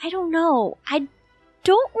 I don't know. I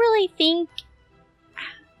don't really think...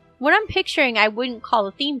 What I'm picturing, I wouldn't call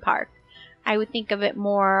a theme park. I would think of it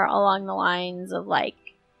more along the lines of, like,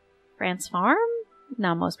 France Farm?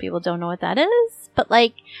 Now, most people don't know what that is. But,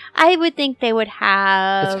 like, I would think they would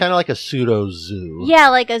have... It's kind of like a pseudo-zoo. Yeah,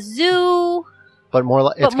 like a zoo... But more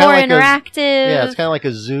like... But more like interactive. Yeah, it's kind of like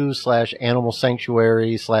a zoo / animal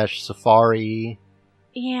sanctuary / safari.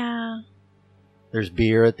 Yeah. There's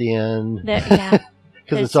beer at the end. Yeah.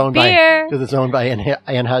 Because it's owned by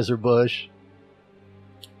Anheuser-Busch.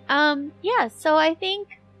 Yeah, so I think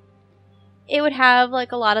it would have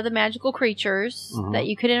like a lot of the magical creatures that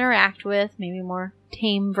you could interact with, maybe more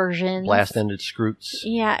tame versions. Blast-ended Scroots.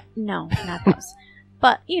 Yeah, no, not those.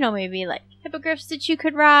 But, you know, maybe like hippogriffs that you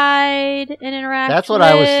could ride and interact with. That's what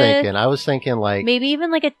I was thinking. I was thinking like... Maybe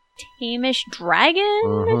even like a tamish dragon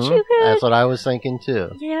that you could... That's what I was thinking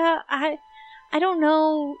too. Yeah, I don't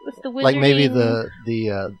know if the wizarding... Like maybe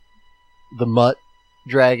the mutt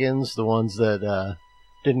dragons, the ones that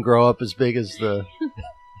didn't grow up as big as the...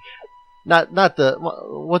 not the...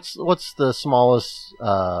 What's the smallest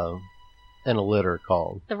in a litter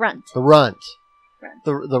called? The runt. The runt.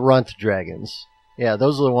 The runt dragons. Yeah,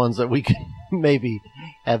 those are the ones that we could maybe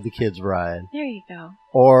have the kids ride. There you go.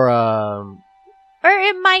 Or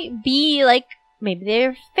it might be like maybe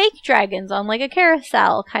they're fake dragons on like a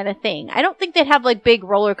carousel kind of thing. I don't think they'd have like big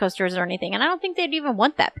roller coasters or anything, and I don't think they'd even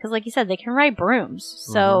want that because, like you said, they can ride brooms.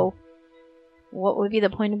 So, what would be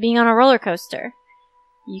the point of being on a roller coaster?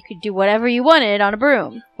 You could do whatever you wanted on a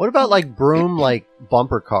broom. What about like broom like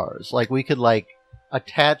bumper cars? Like we could like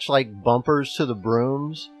attach like bumpers to the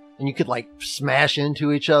brooms. And you could, like, smash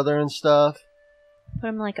into each other and stuff. Put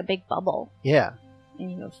them in, like, a big bubble. Yeah.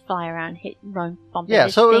 And you go fly around, bump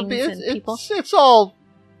into things and people.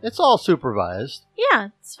 It's all supervised. Yeah,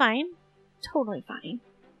 it's fine. Totally fine.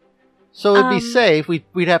 So it'd be safe.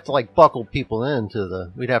 We'd have to, like, buckle people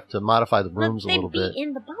into we'd have to modify the brooms a little bit. They'd be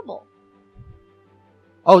in the bubble.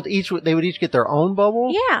 Oh, they would each get their own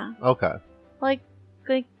bubble? Yeah. Okay. Like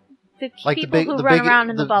the Like people who run around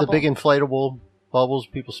in the bubble. The big inflatable bubbles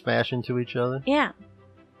people smash into each other. Yeah.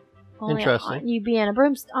 Only Interesting. You'd be on a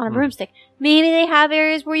broomstick. Maybe they have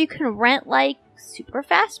areas where you can rent like super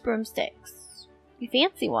fast broomsticks, the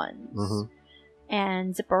fancy ones,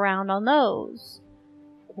 and zip around on those.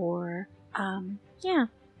 Or, yeah,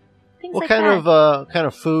 things What like kind that. kind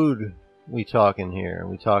of food we talking here?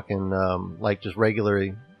 We talking like just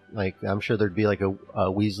regularly? Like I'm sure there'd be like a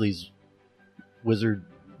Weasley's Wizard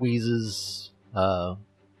Wheezes. Oh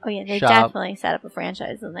yeah, they shop. definitely set up a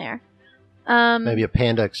franchise in there. Maybe a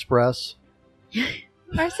Panda Express.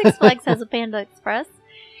 Our Six Flags has a Panda Express.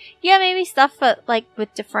 Yeah, maybe stuff like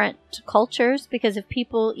with different cultures, because if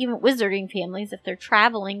people, even wizarding families, if they're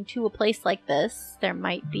traveling to a place like this, they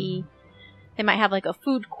might have like a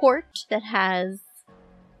food court that has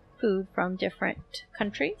food from different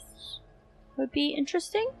countries. Would be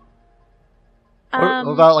interesting. What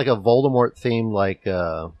about like a Voldemort themed like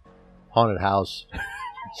haunted house?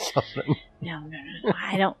 Something. No.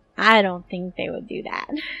 I don't think they would do that.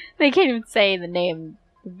 They can't even say the name.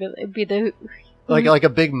 It'd be the like a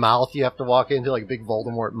big mouth you have to walk into, like a big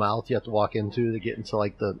Voldemort mouth you have to walk into to get into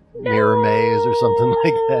like the mirror maze or something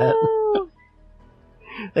like that.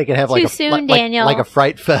 They can have Too like soon, Daniel. like a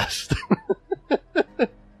fright fest. A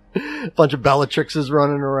bunch of Bellatrixes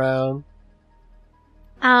running around.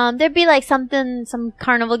 There'd be like some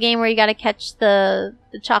carnival game where you got to catch the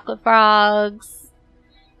chocolate frogs,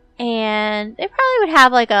 and they probably would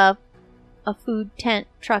have like a food tent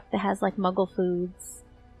truck that has like Muggle foods.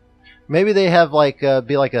 Maybe they have like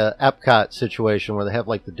be like a Epcot situation where they have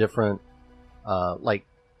like the different like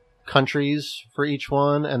countries for each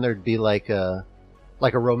one, and there'd be like a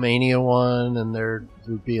Romania one, and there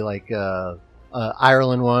would be like a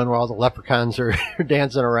Ireland one where all the leprechauns are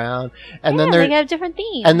dancing around, and then they have different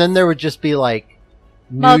themes. And then there would just be like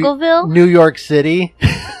Muggleville, New York City,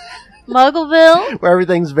 Muggleville, where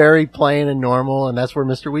everything's very plain and normal, and that's where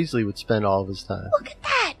Mr. Weasley would spend all of his time. Look at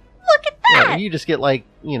that! Look at that! Yeah, you just get like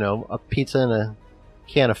a pizza and a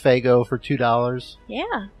can of Faygo for $2.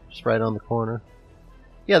 Yeah, just right on the corner.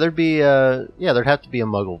 Yeah, there'd have to be a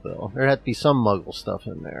Muggleville. There'd have to be some Muggle stuff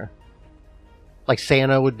in there. Like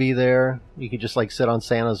Santa would be there. You could just like sit on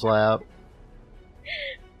Santa's lap.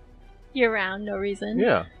 Year round, no reason.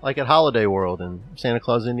 Yeah, like at Holiday World in Santa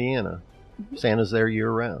Claus, Indiana. Santa's there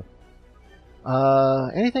year round.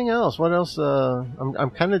 Anything else? What else?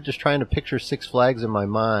 I'm kind of just trying to picture Six Flags in my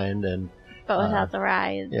mind, and but without the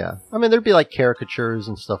rides. Yeah, I mean there'd be like caricatures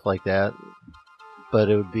and stuff like that, but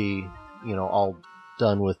it would be all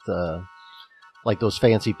done with like those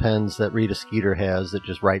fancy pens that Rita Skeeter has that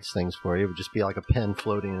just writes things for you. It would just be like a pen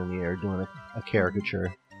floating in the air doing a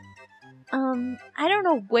caricature. I don't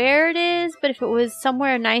know where it is, but if it was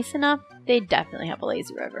somewhere nice enough, they'd definitely have a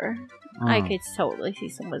lazy river. I could totally see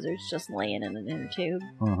some wizards just laying in an inner tube.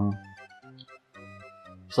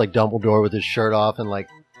 It's like Dumbledore with his shirt off and like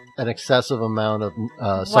an excessive amount of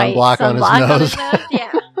sunblock on his nose.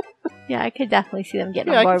 Yeah. Yeah, I could definitely see them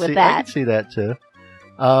getting on board with that. I can see that too.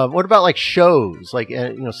 What about like shows? Like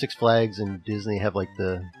Six Flags and Disney have like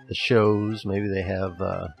the shows. Maybe they have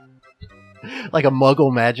like a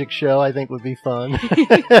Muggle magic show. I think would be fun.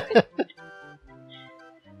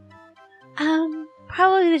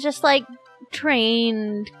 Probably just like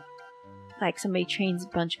trained, like somebody trains a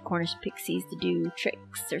bunch of Cornish pixies to do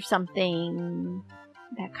tricks or something.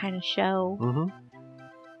 That kind of show.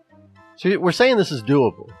 So we're saying this is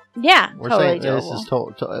doable. Yeah, we're totally saying doable. This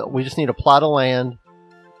is we just need a plot of land,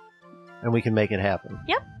 and we can make it happen.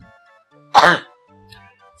 Yep.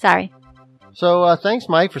 Sorry. So thanks,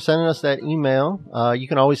 Mike, for sending us that email. You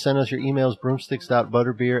can always send us your emails,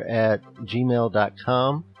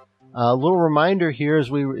 broomsticks.butterbeer@gmail.com. A little reminder here is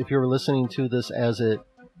if you're listening to this as it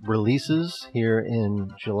releases here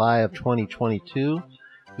in July of 2022,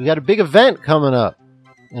 we got a big event coming up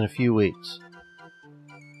in a few weeks.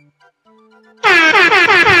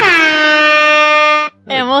 I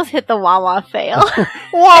almost hit the wah-wah fail.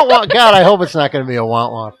 Wah-wah. God, I hope it's not going to be a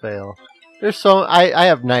wah-wah fail. There's I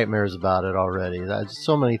have nightmares about it already. There's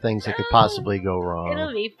so many things that could possibly go wrong.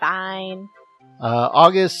 It'll be fine.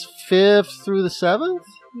 August 5th through the 7th?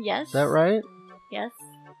 Yes. Is that right? Yes.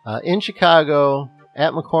 In Chicago,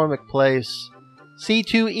 at McCormick Place.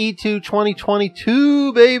 C2E2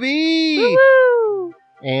 2022, baby! Woo-hoo!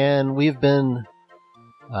 And we've been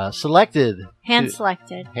selected.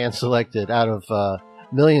 Hand-selected out of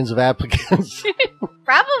millions of applicants.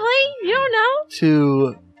 Probably. You don't know.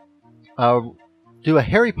 To do a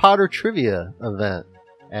Harry Potter trivia event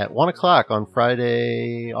at 1 o'clock on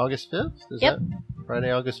Friday, August 5th? Is that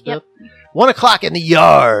Friday, August 5th? Yep. 1 o'clock in the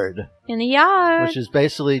yard! In the yard. Which is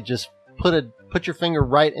basically just put put your finger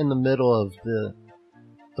right in the middle of the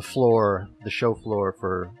floor, the show floor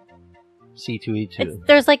for C2E2.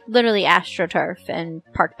 There's like literally AstroTurf and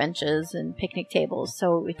park benches and picnic tables,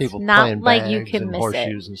 so it's People not playing like bags you can and miss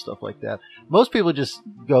horseshoes it. and stuff like that. Most people just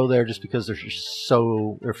go there just because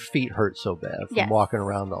their feet hurt so bad from Yes. walking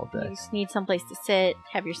around all You day. just need someplace to sit,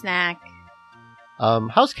 have your snack.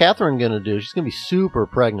 How's Catherine gonna do? She's gonna be super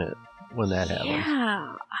pregnant when that happens.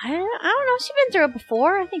 Yeah, I don't know. She's been through it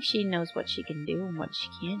before. I think she knows what she can do and what she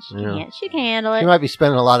can't. She can handle She it. might be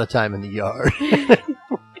spending a lot of time in the yard.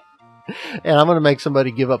 And I'm gonna make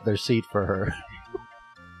somebody give up their seat for her.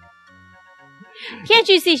 Can't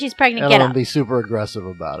you see she's pregnant? And Get I'm up. gonna be super aggressive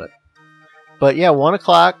about it. But yeah, 1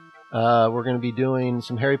 o'clock. We're gonna be doing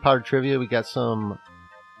some Harry Potter trivia. We got some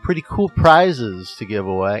pretty cool prizes to give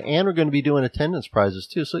away, and we're gonna be doing attendance prizes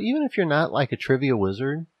too. So even if you're not like a trivia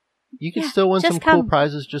wizard, you can Yeah, still win just some cool come.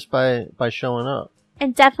 prizes just by showing up.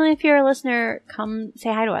 And definitely, if you're a listener, come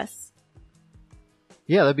say hi to us.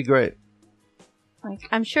 Yeah, that'd be great. Like,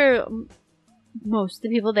 I'm sure most of the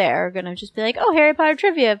people there are gonna just be like, "Oh, Harry Potter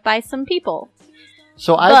trivia by some people."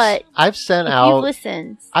 So But I've sent If you out.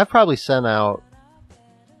 listen, I've probably sent out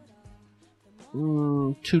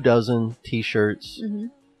 24 T-shirts. Mhm.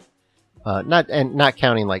 Not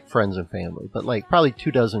counting like friends and family, but like probably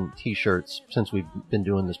 24 T-shirts since we've been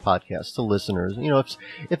doing this podcast to listeners. You know,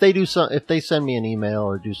 if they send me an email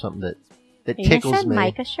or do something that are you gonna tickles send me.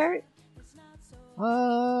 Mike a shirt?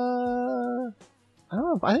 I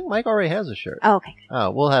don't know. I think Mike already has a shirt. Oh, okay.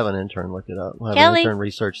 We'll have an intern look it up. We'll have Kelly. an intern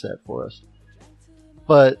research that for us.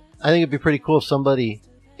 But I think it'd be pretty cool if somebody,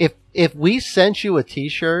 if we sent you a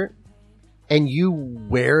T-shirt and you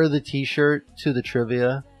wear the T-shirt to the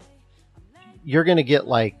trivia, you're gonna get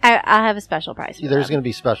like I have a special prize. For there's them. gonna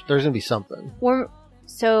be special. There's gonna be something,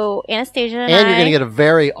 So Anastasia and and you're gonna get a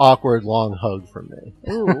very awkward long hug from me.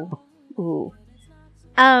 Ooh. Ooh.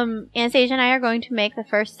 Anastasia and I are going to make the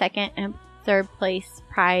first, second, and third place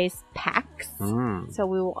prize packs. Mm. So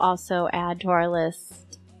we will also add to our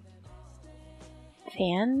list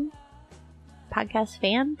podcast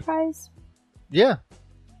fan prize. Yeah,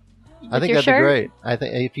 I With think your that'd shirt? be great. I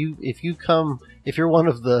think if you're one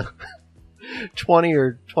of the 20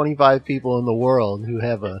 or 25 people in the world who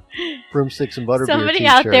have a Broomsticks and Butterbeer Somebody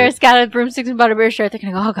T-shirt, out there has got a Broomsticks and Butterbeer shirt. They're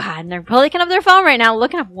going to go, oh God, and they're probably looking up their phone right now,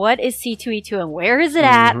 looking up what is C2E2 and where is it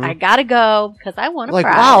at? Mhm. I gotta go because I want a like,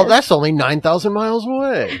 prize. wow, that's only 9,000 miles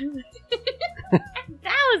away.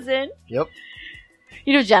 1,000. Yep.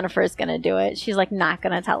 You know Jennifer's gonna do it. She's like not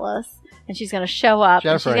gonna tell us. And she's gonna show up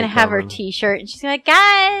Jennifer and she's gonna ain't have her coming. t-shirt and she's gonna be like,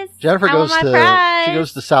 guys, Jennifer I goes want my to prize. she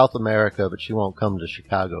goes to South America, but she won't come to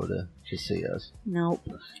Chicago to see us. Nope.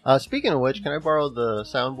 Speaking of which, can I borrow the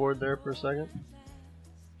soundboard there for a second?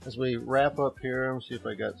 As we wrap up here, let me see if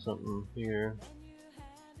I got something here.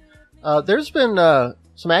 There's been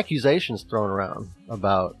some accusations thrown around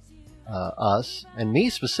about us and me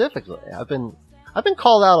specifically. I've been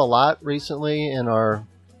called out a lot recently in our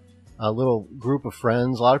little group of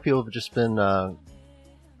friends. A lot of people have just been.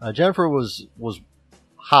 Jennifer was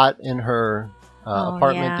hot in her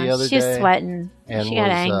apartment the other day. She's sweating. and She got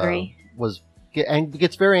angry.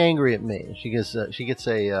 Gets very angry at me. She gets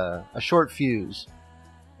a short fuse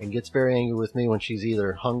and gets very angry with me when she's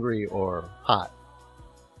either hungry or hot.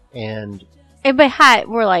 And But hot,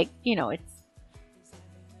 we're like, it's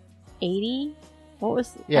 80. What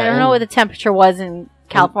was? Yeah, I don't and- know what the temperature was in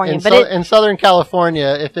California, in, but in Southern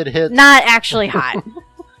California, if it hits, not actually hot.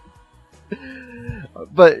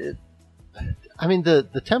 but I mean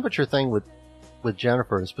the temperature thing with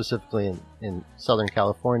Jennifer, and specifically in Southern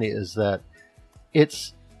California, is that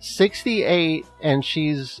it's 68 and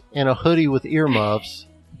she's in a hoodie with earmuffs,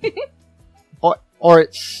 or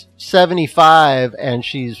it's 75 and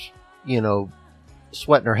she's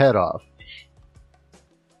sweating her head off.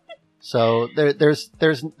 So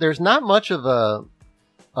there's not much of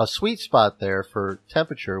a sweet spot there for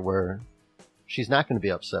temperature where she's not going to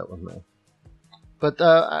be upset with me. But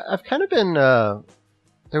I've kind of been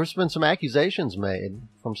there's been some accusations made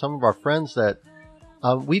from some of our friends that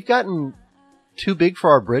we've gotten too big for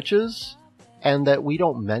our britches and that we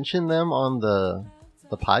don't mention them on the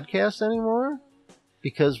podcast anymore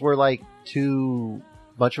because we're like too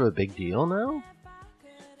much of a big deal now.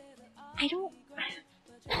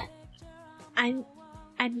 I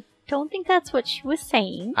don't think that's what she was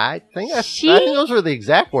saying. I think those were the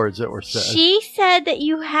exact words that were said. She said that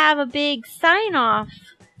you have a big sign-off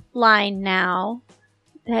line now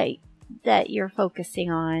that you're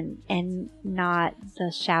focusing on and not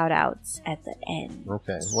the shout-outs at the end.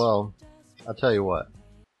 Okay, well, I'll tell you what.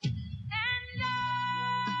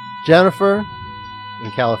 Jennifer,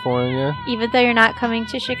 in California. Even though you're not coming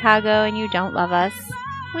to Chicago and you don't love us,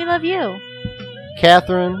 we love you.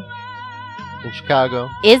 Catherine in Chicago.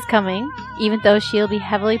 Is coming, even though she'll be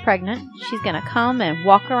heavily pregnant. She's going to come and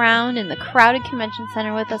walk around in the crowded convention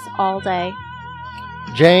center with us all day.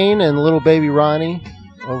 Jane and little baby Ronnie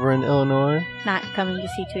over in Illinois. Not coming to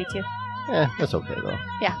C2E2. That's okay, though.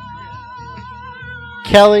 Yeah.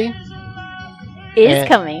 Kelly. Is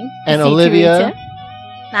coming. And C2E2. Olivia.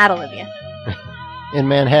 Not Olivia. In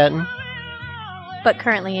Manhattan. But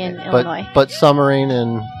currently in Illinois. But summering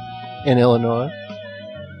in Illinois.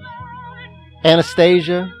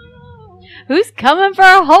 Anastasia. Who's coming for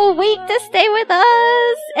a whole week to stay with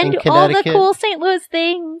us and do all the cool St. Louis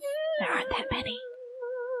things. There aren't that many.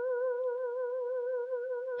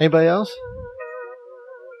 Anybody else?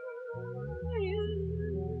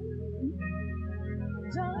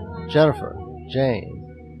 Jennifer,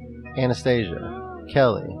 Jane, Anastasia,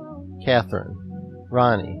 Kelly, Catherine,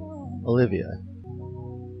 Ronnie, Olivia.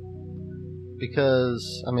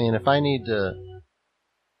 Because, I mean, if I need to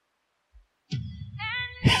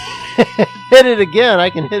hit it again, I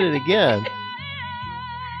can hit it again.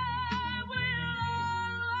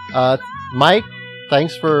 Mike,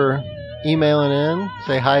 thanks for emailing in.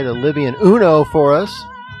 Say hi to Libby and Uno for us.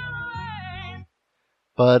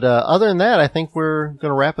 But other than that, I think we're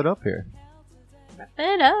going to wrap it up here. Wrap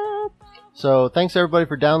it up. So thanks everybody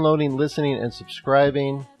for downloading, listening, and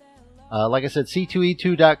subscribing. Like I said,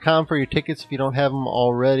 c2e2.com for your tickets if you don't have them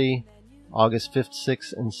already. August 5th,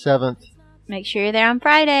 6th, and 7th. Make sure you're there on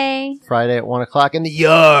Friday. Friday at 1 o'clock in the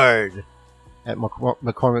yard at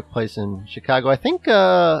McCormick Place in Chicago. I think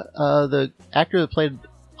the actor that played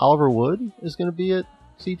Oliver Wood is going to be at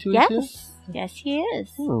C2E2. Yes. Yes, he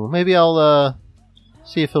is. Maybe I'll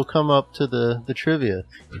see if he'll come up to the trivia.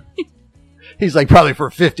 He's like, probably for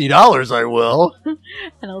 $50 I will.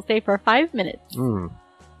 And I'll stay for 5 minutes.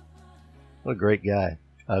 What a great guy.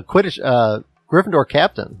 Quidditch, Gryffindor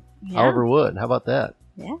captain, Yeah. Oliver Wood. How about that?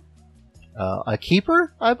 Yeah. A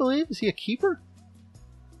keeper, I believe. Is he a keeper?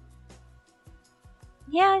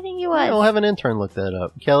 Yeah, I think he was. We'll have an intern look that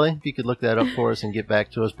up. Kelly, if you could look that up for us and get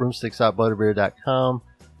back to us, broomsticks.butterbeer.com,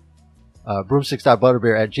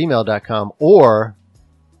 broomsticks.butterbeer@gmail.com, or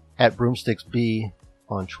at broomsticksb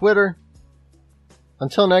on Twitter.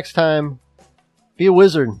 Until next time, be a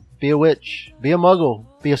wizard, be a witch, be a muggle,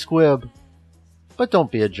 be a squib, but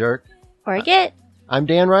don't be a jerk. Or a git. I'm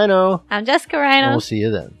Dan Rhino. I'm Jessica Rhino. And we'll see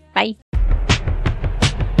you then. Bye.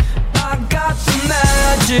 I got the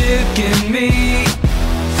magic in me.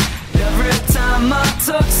 Every time I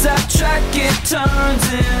touch that track, it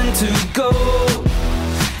turns into gold.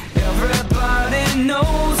 Everybody knows